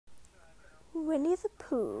Winnie the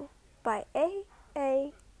Pooh by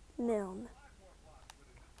A. Milne.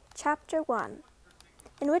 Chapter 1,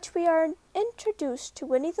 in which we are introduced to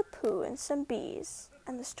Winnie the Pooh and some bees,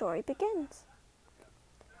 and the story begins.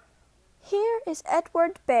 Here is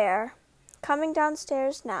Edward Bear, coming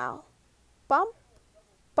downstairs now. Bump,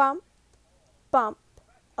 bump, bump,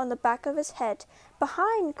 on the back of his head,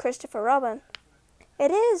 behind Christopher Robin.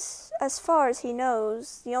 It is, as far as he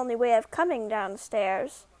knows, the only way of coming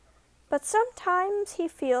downstairs. But sometimes he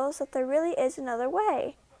feels that there really is another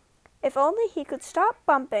way, if only he could stop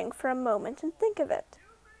bumping for a moment and think of it.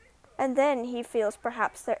 And then he feels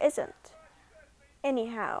perhaps there isn't.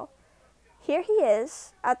 Anyhow, here he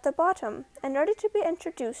is, at the bottom, and ready to be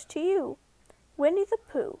introduced to you, Winnie the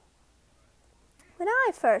Pooh. When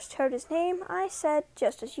I first heard his name, I said,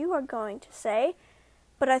 just as you are going to say,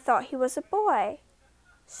 but I thought he was a boy.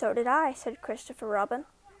 So did I, said Christopher Robin.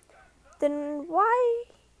 Then why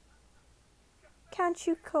can't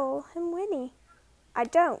you call him Winnie? I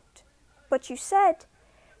don't. But you said,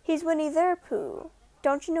 he's Winnie the Pooh.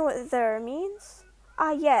 Don't you know what "the" means?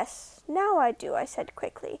 Ah, yes, now I do, I said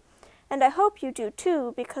quickly. And I hope you do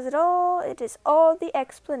too, because it is all the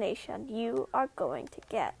explanation you are going to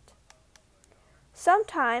get.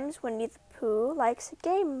 Sometimes Winnie the Pooh likes a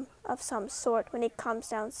game of some sort when he comes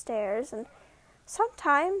downstairs, and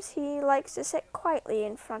sometimes he likes to sit quietly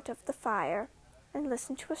in front of the fire and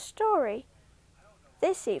listen to a story.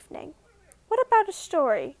 This evening. What about a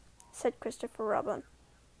story? Said Christopher Robin.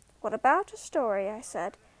 What about a story? I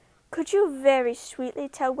said. Could you very sweetly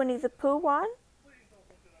tell Winnie the Pooh one?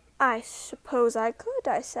 I suppose I could,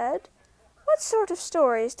 I said. What sort of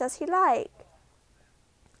stories does he like?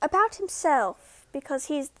 About himself, because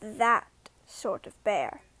he's that sort of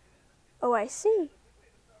bear. Oh, I see.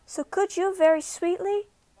 So could you very sweetly?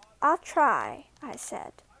 I'll try, I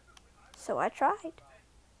said. So I tried.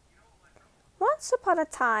 Once upon a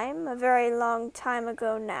time, a very long time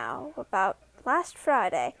ago now, about last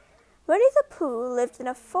Friday, Winnie the Pooh lived in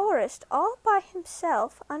a forest all by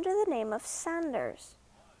himself under the name of Sanders.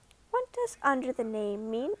 What does under the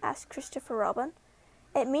name mean? Asked Christopher Robin.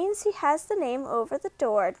 It means he has the name over the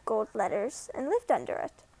door in gold letters and lived under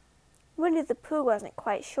it. Winnie the Pooh wasn't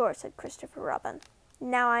quite sure, said Christopher Robin.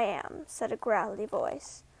 Now I am, said a growly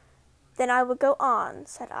voice. Then I will go on,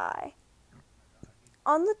 said I.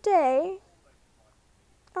 One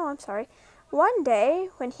day,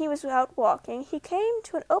 when he was out walking, he came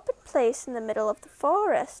to an open place in the middle of the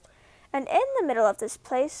forest, and in the middle of this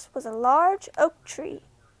place was a large oak tree.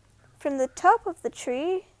 From the top of the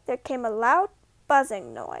tree there came a loud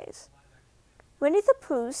buzzing noise. Winnie the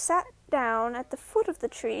Pooh sat down at the foot of the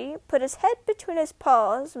tree, put his head between his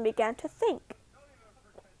paws, and began to think.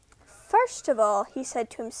 First of all, he said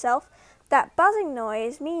to himself, that buzzing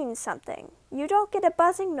noise means something. You don't get a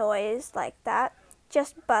buzzing noise like that,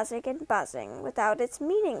 just buzzing and buzzing, without its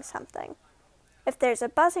meaning something. If there's a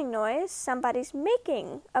buzzing noise, somebody's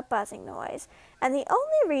making a buzzing noise, and the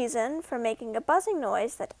only reason for making a buzzing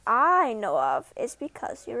noise that I know of is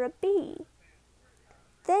because you're a bee.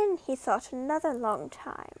 Then he thought another long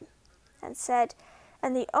time, and said,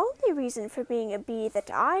 and the only reason for being a bee that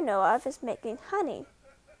I know of is making honey.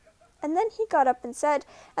 And then he got up and said,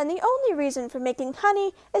 and the only reason for making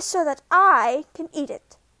honey is so that I can eat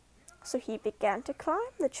it. So he began to climb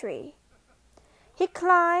the tree. He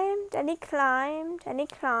climbed, and he climbed, and he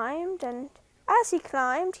climbed, and as he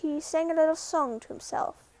climbed, he sang a little song to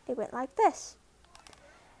himself. It went like this.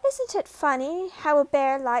 Isn't it funny how a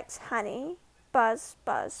bear likes honey? Buzz,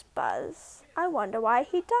 buzz, buzz. I wonder why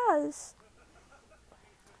he does.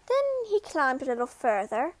 Then he climbed a little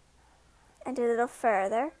further, and a little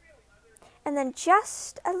further, and then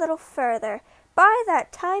just a little further. By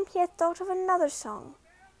that time he had thought of another song.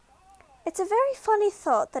 It's a very funny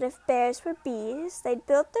thought that if bears were bees, they'd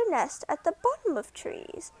build their nest at the bottom of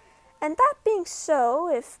trees. And that being so,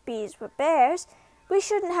 if bees were bears, we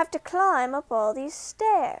shouldn't have to climb up all these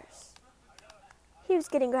stairs. He was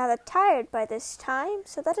getting rather tired by this time,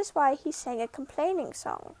 so that is why he sang a complaining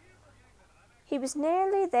song. He was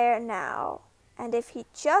nearly there now, and if he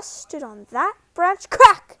just stood on that branch,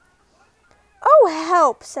 crack! Oh,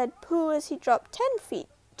 help, said Pooh as he dropped 10 feet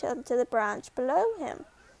into the branch below him.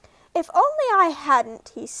 If only I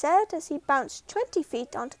hadn't, he said, as he bounced 20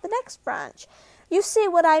 feet onto the next branch. You see,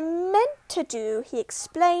 what I meant to do, he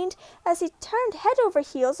explained, as he turned head over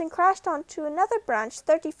heels and crashed onto another branch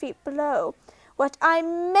 30 feet below. What I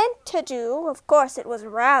meant to do, of course it was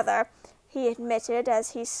rather, he admitted,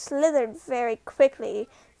 as he slithered very quickly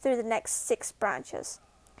through the next 6 branches.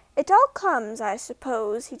 It all comes, I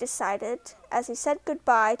suppose, he decided, as he said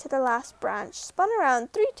goodbye to the last branch, spun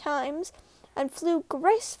around 3 times, and flew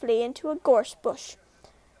gracefully into a gorse bush.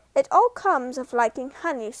 "It all comes of liking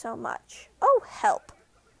honey so much. Oh, help!"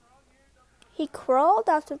 He crawled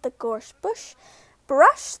out of the gorse bush,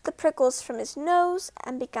 brushed the prickles from his nose,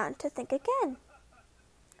 and began to think again.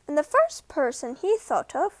 And the first person he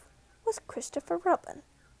thought of was Christopher Robin.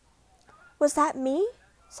 "Was that me?"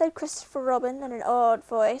 said Christopher Robin in an awed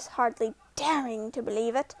voice, hardly daring to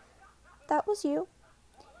believe it. "That was you."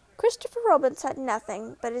 Christopher Robin said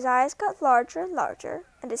nothing, but his eyes got larger and larger,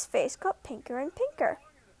 and his face got pinker and pinker.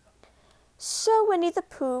 So Winnie the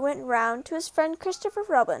Pooh went round to his friend Christopher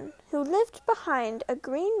Robin, who lived behind a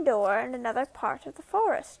green door in another part of the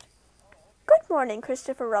forest. "Good morning,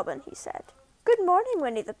 Christopher Robin," he said. "Good morning,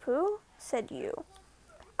 Winnie the Pooh," said you.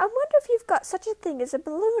 "I wonder if you've got such a thing as a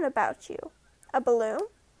balloon about you." "A balloon?"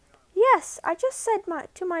 "Yes, I just said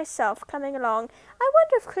to myself coming along, I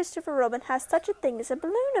wonder if Christopher Robin has such a thing as a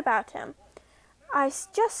balloon about him. I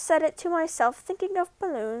just said it to myself, thinking of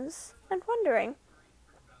balloons and wondering."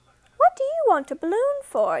 "What do you want a balloon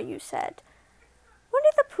for?" you said. Winnie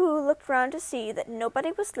the Pooh looked round to see that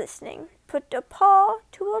nobody was listening, put a paw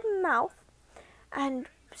to a mouth, and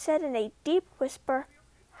said in a deep whisper,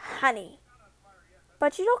 "Honey."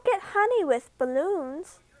 "But you don't get honey with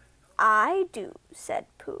balloons." "I do," said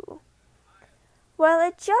Pooh. "Well,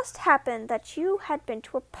 it just happened that you had been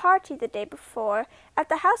to a party the day before at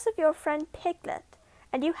the house of your friend Piglet,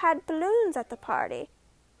 and you had balloons at the party.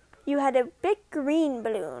 You had a big green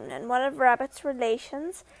balloon, and one of Rabbit's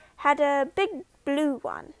relations had a big blue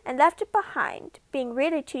one, and left it behind, being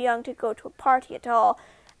really too young to go to a party at all,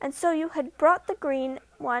 and so you had brought the green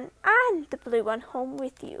one and the blue one home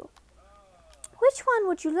with you." "Which one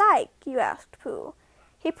would you like?" you asked Pooh.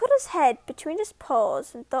 He put his head between his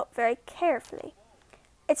paws and thought very carefully.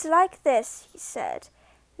 "It's like this," he said.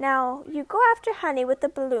 "Now, you go after honey with the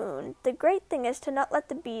balloon. The great thing is to not let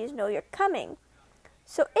the bees know you're coming.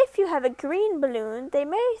 So if you have a green balloon, they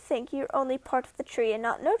may think you're only part of the tree and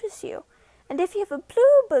not notice you. And if you have a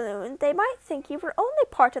blue balloon, they might think you were only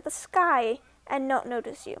part of the sky and not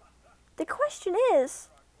notice you. The question is,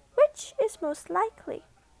 which is most likely?"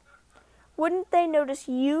 "Wouldn't they notice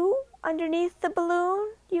you underneath the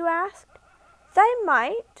balloon?" you asked. "They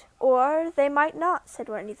might, or they might not," said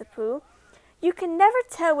Winnie the Pooh. "You can never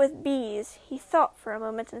tell with bees." He thought for a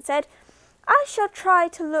moment and said, "I shall try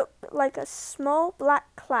to look like a small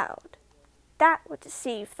black cloud. That would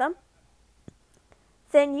deceive them."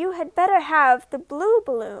 "Then you had better have the blue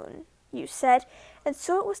balloon," you said, and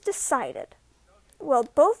so it was decided. Well,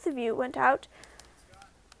 both of you went out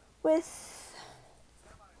with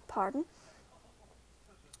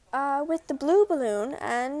the blue balloon,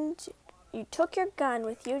 and you took your gun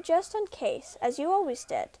with you just in case, as you always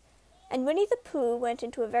did. And Winnie the Pooh went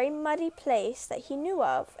into a very muddy place that he knew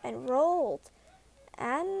of, and rolled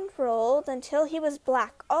until he was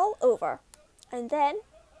black all over. And then,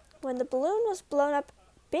 when the balloon was blown up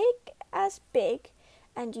big as big,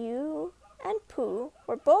 and you and Pooh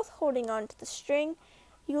were both holding on to the string,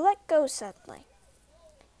 you let go suddenly.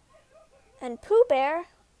 And Pooh Bear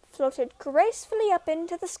floated gracefully up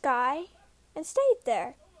into the sky and stayed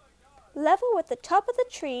there, level with the top of the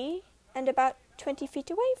tree and about 20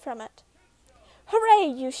 feet away from it. "Hooray!"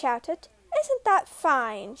 you shouted. "Isn't that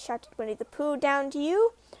fine?" shouted Winnie the Pooh down to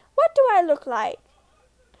you. "What do I look like?"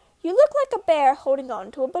 "You look like a bear holding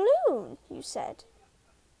on to a balloon," you said.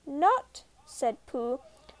 "Not," said Pooh,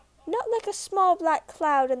 "not like a small black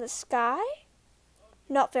cloud in the sky?"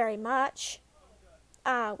 "Not very much."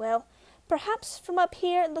 "Ah, well, perhaps from up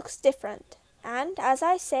here it looks different, and, as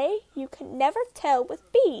I say, you can never tell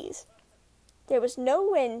with bees." There was no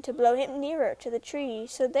wind to blow him nearer to the tree,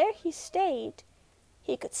 so there he stayed.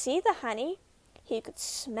 He could see the honey, he could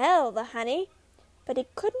smell the honey, but he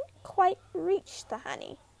couldn't quite reach the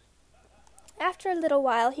honey. After a little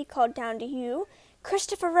while he called down to you.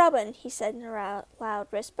 "Christopher Robin," he said in a loud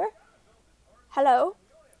whisper. "Hello.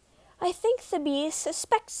 I think the bees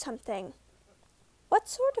suspect something." "What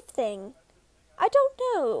sort of thing?" "I don't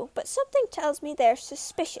know, but something tells me they're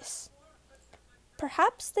suspicious."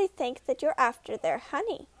 "Perhaps they think that you're after their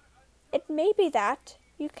honey." "It may be that.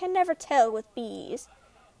 You can never tell with bees."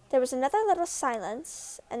 There was another little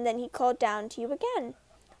silence, and then he called down to you again.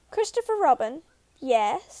 "Christopher Robin."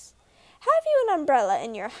 "Yes." "Have you an umbrella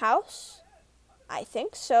in your house?" "I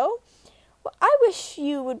think so." "Well, I wish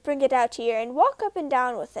you would bring it out here and walk up and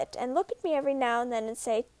down with it, and look at me every now and then and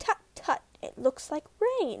say, 'Tut, tut, it looks like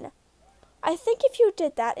rain.' I think if you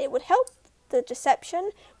did that, it would help the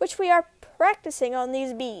deception which we are practicing on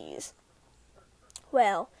these bees."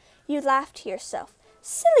 Well, you laughed to yourself.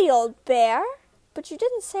 "Silly old bear!" But you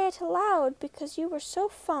didn't say it aloud because you were so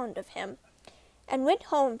fond of him. and went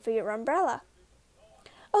home for your umbrella."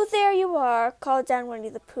 "Oh, there you are," called down Winnie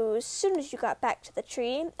the Pooh as soon as you got back to the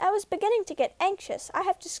tree. "I was beginning to get anxious. I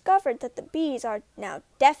have discovered that the bees are now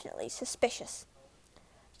definitely suspicious."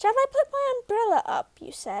 "Shall I put my umbrella up?"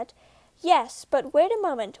 you said. "Yes, but wait a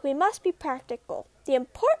moment. We must be practical. The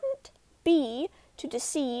important bee to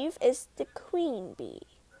deceive is the queen bee.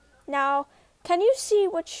 Now, can you see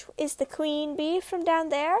which is the queen bee from down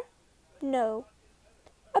there?" "No."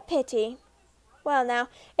 "A pity. Well, now,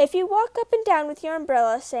 if you walk up and down with your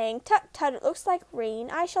umbrella, saying, 'Tut, tut, it looks like rain,'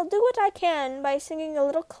 I shall do what I can by singing a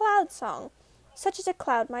little cloud song, such as a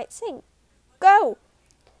cloud might sing. Go!"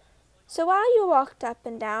 So while you walked up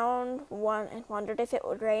and down and wondered if it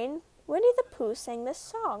would rain, Winnie the Pooh sang this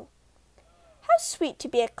song. "How sweet to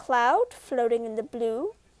be a cloud floating in the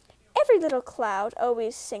blue. Every little cloud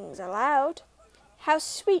always sings aloud. How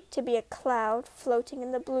sweet to be a cloud floating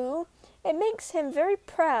in the blue. It makes him very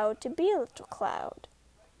proud to be a little cloud."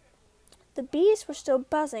 The bees were still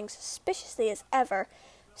buzzing suspiciously as ever.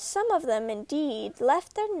 Some of them, indeed,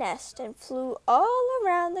 left their nest and flew all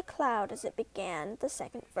around the cloud as it began the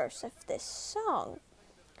second verse of this song.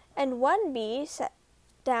 And one bee sat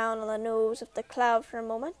down on the nose of the cloud for a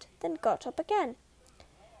moment, then got up again.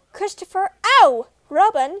 "Christopher, ow!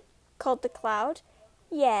 Robin," called the cloud.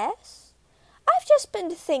 "Yes?" "I've just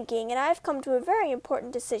been thinking, and I've come to a very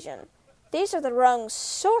important decision. These are the wrong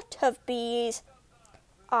sort of bees."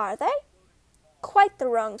 "Are they?" "Quite the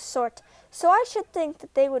wrong sort. So I should think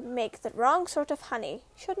that they would make the wrong sort of honey,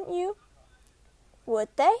 shouldn't you?"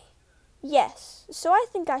 "Would they?" "Yes. So I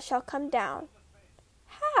think I shall come down."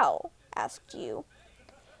 "How?" asked you.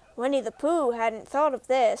 Winnie the Pooh hadn't thought of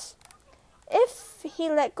this. If he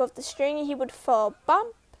let go of the string, he would fall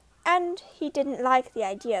bump, and he didn't like the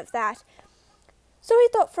idea of that. So he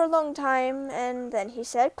thought for a long time, and then he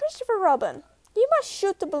said, "Christopher Robin, you must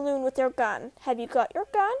shoot the balloon with your gun. Have you got your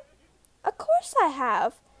gun?" "Of course I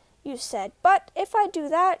have," you said, "but if I do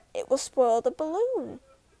that, it will spoil the balloon."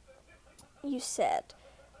 You said,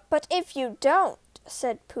 "But if you don't,"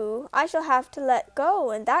 said Pooh, "I shall have to let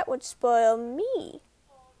go, and that would spoil me."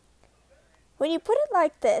 When you put it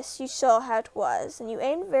like this, you saw how it was, and you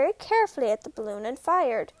aimed very carefully at the balloon and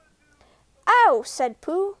fired. "Ow!" said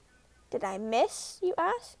Pooh. "Did I miss?" you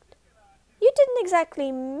asked. "You didn't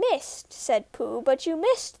exactly miss," said Pooh, "but you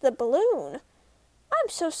missed the balloon." "I'm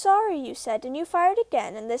so sorry," you said, and you fired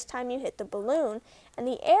again, and this time you hit the balloon, and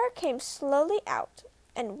the air came slowly out,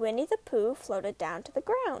 and Winnie the Pooh floated down to the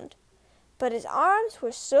ground. But his arms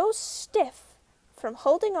were so stiff from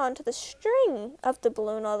holding on to the string of the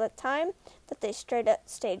balloon all the time that they stayed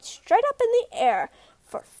straight up in the air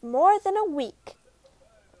for more than a week.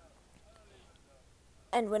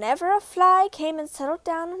 And whenever a fly came and settled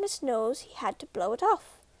down on his nose, he had to blow it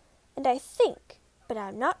off. And I think, but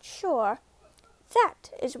I'm not sure,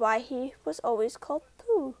 that is why he was always called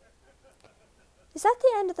Pooh. "Is that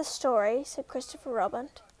the end of the story?" said Christopher Robin.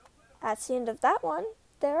 "That's the end of that one.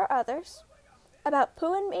 There are others. About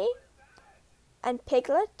Pooh and me, and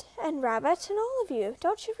Piglet and Rabbit and all of you.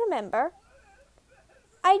 Don't you remember?"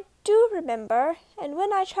 "I do remember, and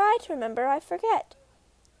when I try to remember, I forget.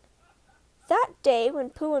 That day when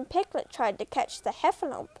Pooh and Piglet tried to catch the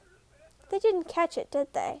heffalump. They didn't catch it,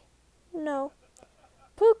 did they?" "No.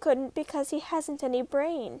 Pooh couldn't because he hasn't any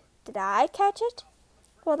brain. Did I catch it?"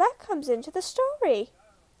 "Well, that comes into the story."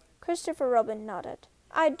 Christopher Robin nodded.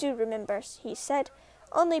 "I do remember," he said,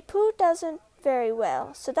 "only Pooh doesn't very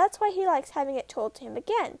well, so that's why he likes having it told to him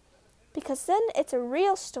again, because then it's a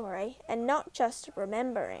real story and not just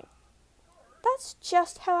remembering." "That's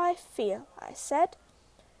just how I feel," I said.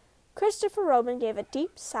 Christopher Robin gave a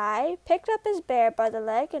deep sigh, picked up his bear by the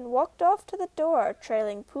leg, and walked off to the door,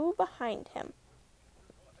 trailing Pooh behind him.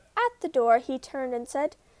 At the door he turned and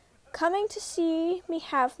said, "Coming to see me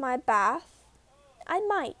have my bath?" "I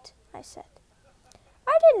might," I said.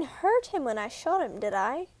 "I didn't hurt him when I shot him, did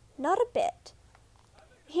I?" "Not a bit."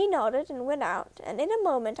 He nodded and went out, and in a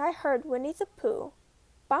moment I heard Winnie the Pooh,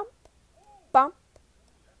 bump, bump,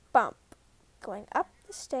 bump, going up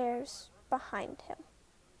the stairs behind him.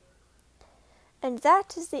 And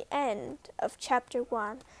that is the end of Chapter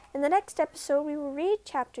 1. In the next episode we will read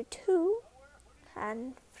Chapter 2,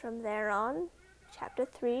 and from there on, Chapter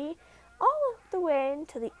 3, all the way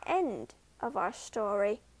until the end of our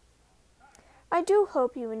story. I do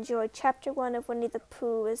hope you enjoyed Chapter 1 of Winnie the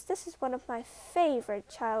Pooh, as this is one of my favorite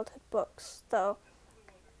childhood books, though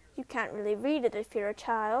you can't really read it if you're a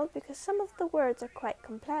child, because some of the words are quite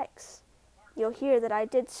complex. You'll hear that I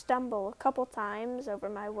did stumble a couple times over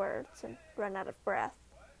my words and run out of breath.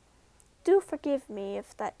 Do forgive me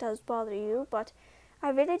if that does bother you, but I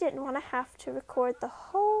really didn't want to have to record the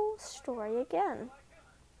whole story again.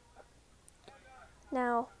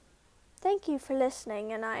 Now, thank you for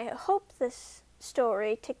listening, and I hope this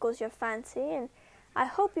story tickles your fancy, and I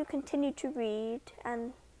hope you continue to read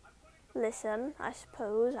and listen. I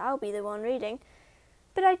suppose I'll be the one reading,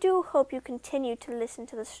 but I do hope you continue to listen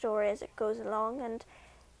to the story as it goes along, and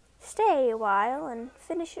stay a while and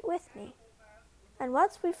finish it with me. And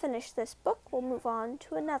once we finish this book, we'll move on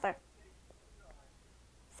to another.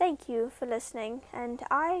 Thank you for listening, and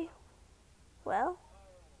I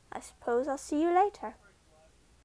suppose I'll see you later.